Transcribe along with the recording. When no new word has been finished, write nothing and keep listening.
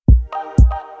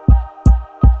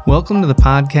Welcome to the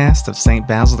podcast of St.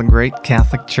 Basil the Great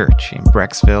Catholic Church in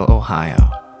Brecksville, Ohio,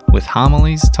 with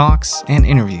homilies, talks, and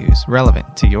interviews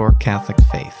relevant to your Catholic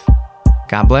faith.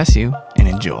 God bless you and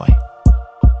enjoy.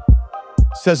 It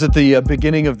says at the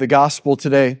beginning of the gospel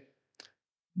today,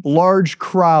 large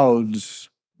crowds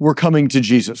were coming to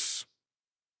Jesus.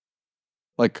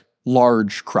 Like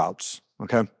large crowds,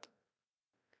 okay?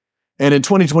 And in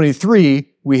 2023,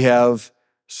 we have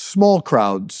small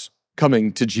crowds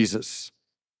coming to Jesus.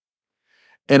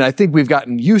 And I think we've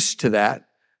gotten used to that.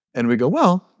 And we go,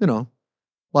 well, a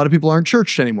lot of people aren't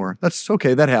churched anymore. That's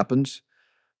okay, that happens.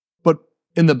 But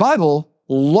in the Bible,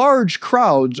 large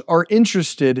crowds are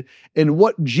interested in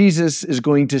what Jesus is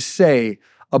going to say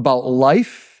about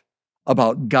life,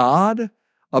 about God,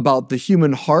 about the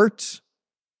human heart.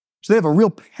 So they have a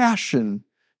real passion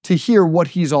to hear what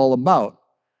he's all about.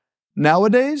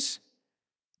 Nowadays,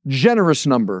 generous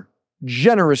number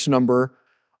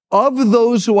of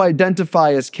those who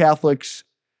identify as Catholics,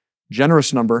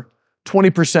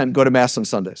 20% go to Mass on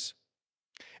Sundays.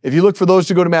 If you look for those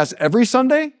who go to Mass every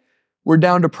Sunday, we're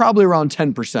down to probably around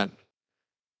 10%.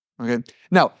 Okay.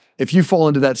 Now, if you fall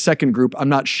into that second group, I'm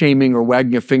not shaming or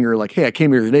wagging a finger like, hey, I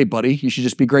came here today, buddy. You should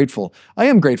just be grateful. I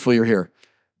am grateful you're here.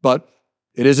 But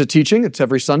it is a teaching. It's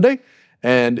every Sunday.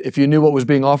 And if you knew what was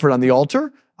being offered on the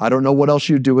altar, I don't know what else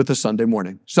you'd do with a Sunday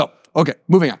morning. So, okay,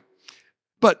 moving on.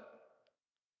 But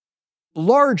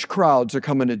large crowds are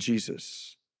coming to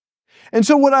Jesus. And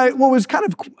so what was kind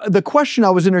of the question I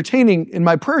was entertaining in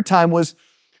my prayer time was,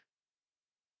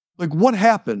 like, what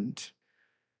happened?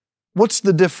 What's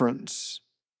the difference?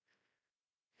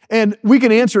 And we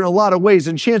can answer in a lot of ways,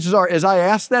 and chances are, as I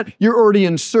ask that, you're already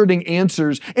inserting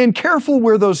answers, and careful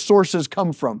where those sources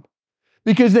come from.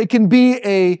 Because they can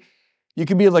be you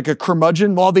can be like a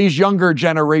curmudgeon, well, these younger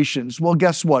generations. Well,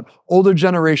 guess what? Older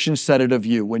generations said it of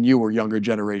you when you were younger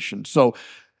generations. So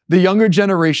the younger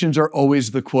generations are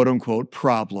always the quote-unquote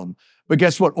problem. But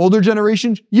guess what? Older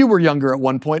generations, you were younger at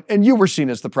one point, and you were seen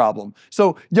as the problem.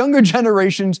 So younger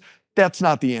generations, that's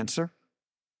not the answer.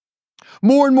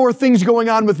 More and more things going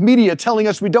on with media telling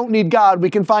us we don't need God. We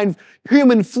can find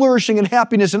human flourishing and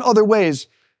happiness in other ways.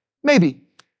 Maybe.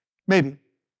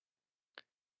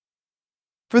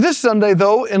 For this Sunday,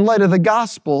 though, in light of the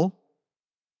gospel,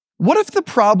 what if the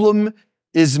problem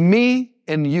is me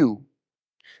and you?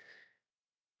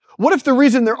 What if the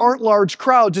reason there aren't large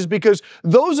crowds is because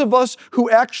those of us who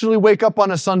actually wake up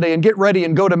on a Sunday and get ready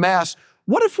and go to Mass,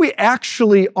 what if we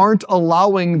actually aren't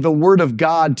allowing the Word of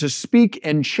God to speak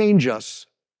and change us?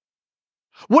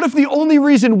 What if the only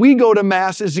reason we go to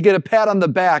Mass is to get a pat on the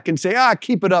back and say,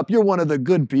 keep it up, you're one of the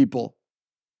good people?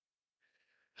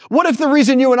 What if the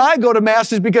reason you and I go to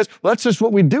Mass is because, well, that's just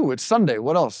what we do, it's Sunday,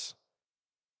 what else?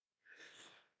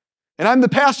 And I'm the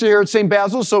pastor here at St.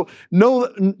 Basil, so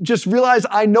just realize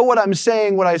I know what I'm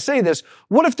saying when I say this.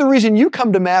 What if the reason you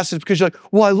come to Mass is because you're like,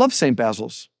 well, I love St.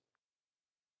 Basil's?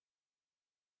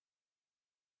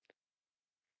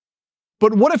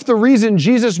 But what if the reason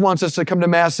Jesus wants us to come to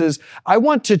Mass is, I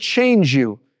want to change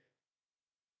you.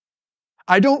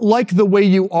 I don't like the way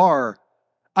you are.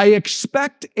 I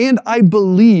expect and I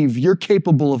believe you're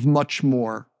capable of much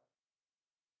more.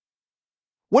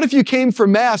 What if you came for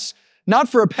Mass not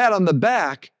for a pat on the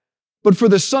back, but for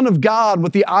the Son of God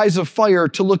with the eyes of fire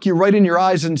to look you right in your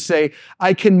eyes and say,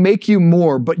 I can make you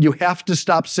more, but you have to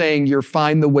stop saying you're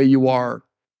fine the way you are?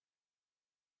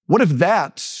 What if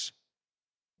that's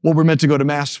what we're meant to go to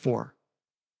Mass for?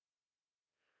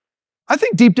 I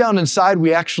think deep down inside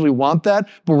we actually want that,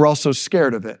 but we're also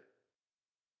scared of it.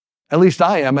 At least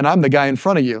I am, and I'm the guy in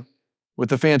front of you with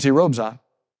the fancy robes on.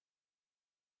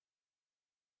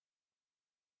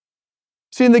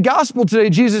 See, in the gospel today,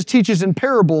 Jesus teaches in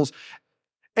parables,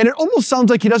 and it almost sounds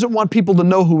like he doesn't want people to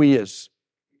know who he is.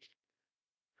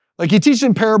 Like he teaches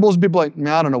in parables, and people are like,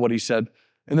 I don't know what he said.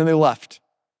 And then they left.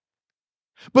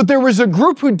 But there was a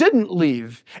group who didn't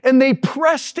leave, and they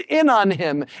pressed in on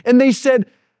him, and they said,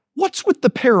 what's with the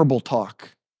parable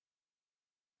talk?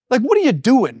 Like, what are you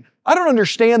doing? I don't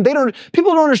understand.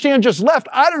 People don't understand, just left.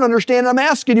 I don't understand. I'm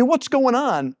asking you, what's going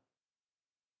on?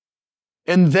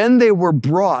 And then they were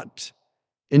brought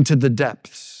into the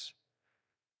depths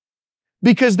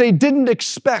because they didn't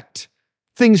expect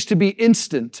things to be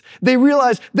instant. They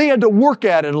realized they had to work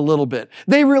at it a little bit.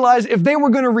 They realized if they were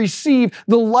going to receive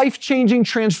the life-changing,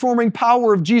 transforming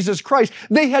power of Jesus Christ,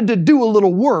 they had to do a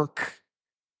little work.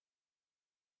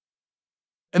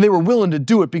 And they were willing to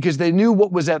do it because they knew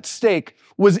what was at stake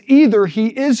was either he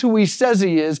is who he says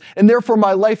he is, and therefore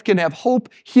my life can have hope,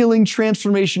 healing,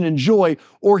 transformation, and joy,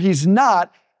 or he's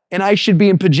not, and I should be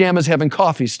in pajamas having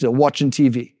coffee still, watching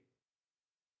TV.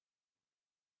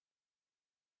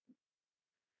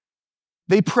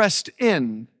 They pressed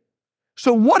in.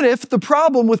 So what if the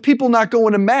problem with people not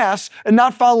going to Mass and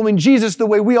not following Jesus the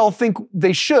way we all think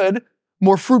they should,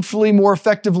 more fruitfully, more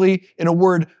effectively, in a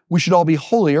word, we should all be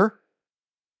holier?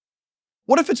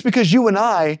 What if it's because you and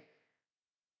I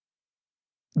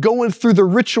going through the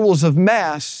rituals of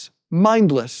Mass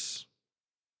mindless,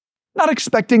 not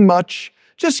expecting much,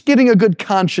 just getting a good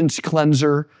conscience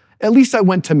cleanser? At least I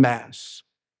went to Mass.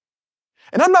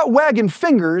 And I'm not wagging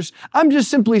fingers. I'm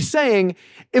just simply saying,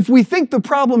 if we think the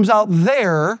problem's out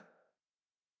there,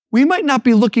 we might not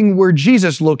be looking where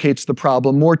Jesus locates the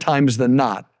problem more times than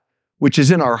not, which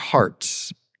is in our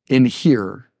hearts, in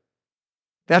here.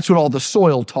 That's what all the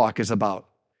soil talk is about,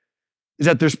 is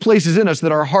that there's places in us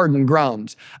that are hardened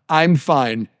grounds. I'm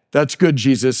fine. That's good,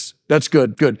 Jesus. That's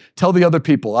good, good. Tell the other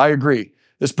people, I agree.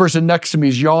 This person next to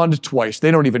me's yawned twice.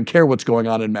 They don't even care what's going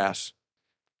on in Mass.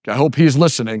 I hope he's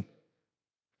listening.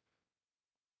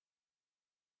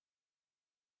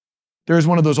 There's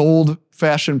one of those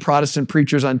old-fashioned Protestant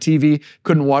preachers on TV.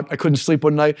 I couldn't sleep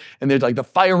one night. And they're like the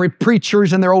fiery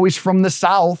preachers, and they're always from the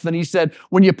South. And he said,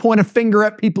 when you point a finger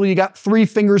at people, you got 3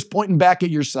 fingers pointing back at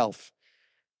yourself.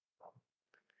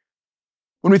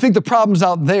 When we think the problem's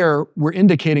out there, we're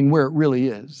indicating where it really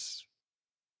is.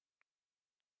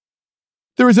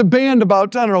 There was a band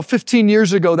about, 15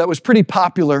 years ago that was pretty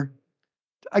popular.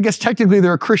 I guess technically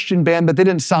they're a Christian band, but they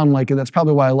didn't sound like it. That's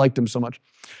probably why I liked them so much.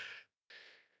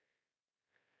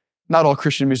 Not all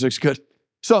Christian music's good.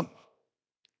 So,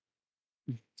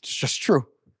 it's just true.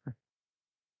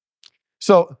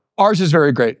 So, ours is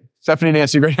very great. Stephanie and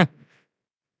Nancy, great.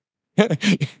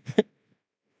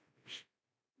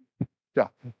 Yeah.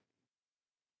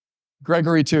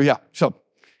 Gregory too, yeah. So,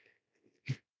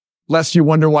 lest you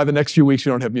wonder why the next few weeks we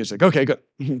don't have music. Okay, good.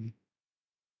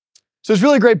 So, it's a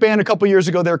really great band a couple years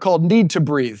ago. They're called Need to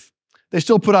Breathe. They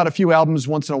still put out a few albums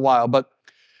once in a while, but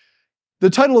the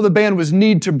title of the band was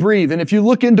Need to Breathe. And if you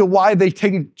look into why they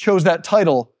chose that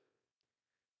title,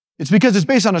 it's because it's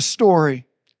based on a story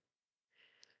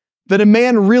that a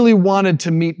man really wanted to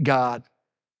meet God.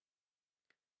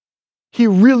 He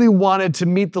really wanted to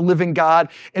meet the living God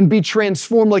and be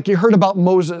transformed, like you heard about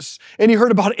Moses, and you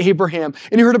heard about Abraham,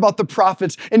 and you heard about the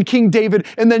prophets, and King David,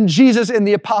 and then Jesus and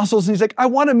the apostles. And he's like, I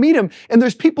want to meet him. And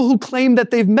there's people who claim that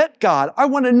they've met God. I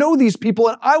want to know these people,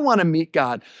 and I want to meet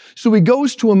God. So he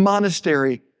goes to a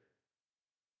monastery,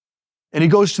 and he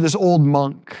goes to this old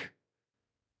monk.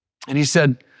 And he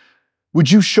said,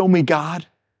 would you show me God?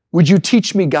 Would you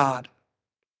teach me God?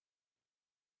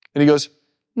 And he goes,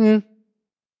 And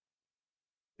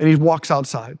he walks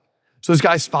outside. So this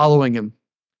guy's following him.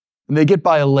 And they get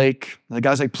by a lake. And the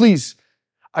guy's like, please,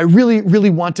 I really,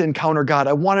 really want to encounter God.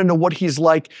 I want to know what he's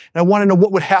like. And I want to know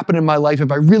what would happen in my life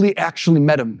if I really actually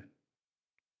met him.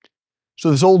 So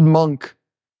this old monk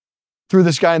threw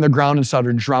this guy in the ground and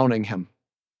started drowning him.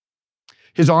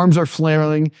 His arms are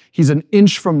flailing. He's an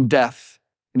inch from death.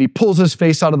 And he pulls his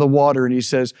face out of the water and he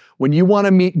says, when you want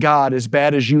to meet God as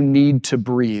bad as you need to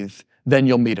breathe, then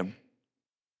you'll meet him.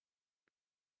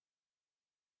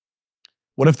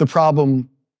 What if the problem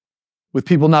with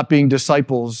people not being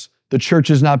disciples, the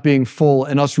churches not being full,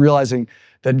 and us realizing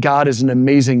that God is an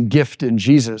amazing gift in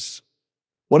Jesus?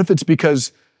 What if it's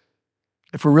because,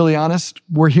 if we're really honest,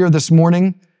 we're here this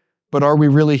morning, but are we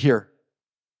really here?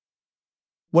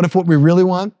 What if what we really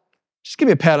want? Just give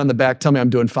me a pat on the back, tell me I'm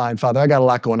doing fine, Father. I got a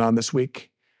lot going on this week.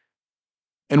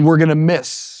 And we're going to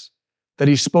miss that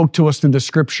he spoke to us through the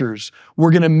scriptures. We're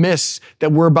going to miss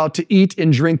that we're about to eat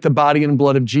and drink the body and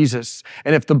blood of Jesus.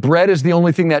 And if the bread is the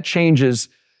only thing that changes,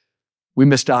 we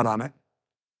missed out on it.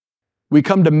 We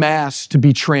come to Mass to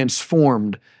be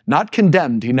transformed, not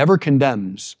condemned. He never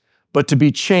condemns, but to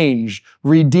be changed,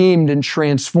 redeemed, and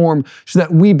transformed so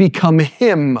that we become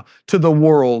him to the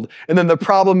world. And then the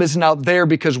problem isn't out there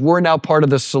because we're now part of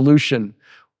the solution.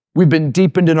 We've been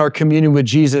deepened in our communion with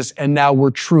Jesus, and now we're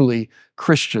truly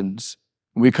Christians.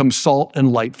 We become salt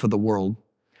and light for the world.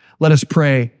 Let us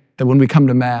pray that when we come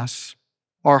to Mass,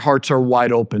 our hearts are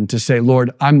wide open to say,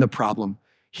 Lord, I'm the problem.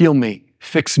 Heal me,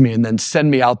 fix me, and then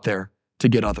send me out there to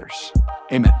get others.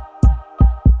 Amen.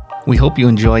 We hope you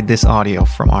enjoyed this audio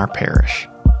from our parish.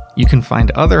 You can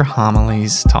find other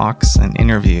homilies, talks, and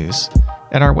interviews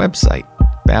at our website,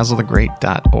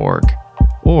 basilthegreat.org,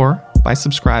 or by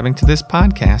subscribing to this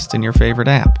podcast in your favorite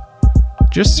app.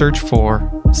 Just search for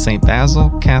St. Basil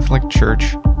Catholic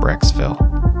Church, Brecksville.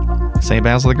 St.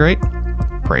 Basil the Great,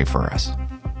 pray for us.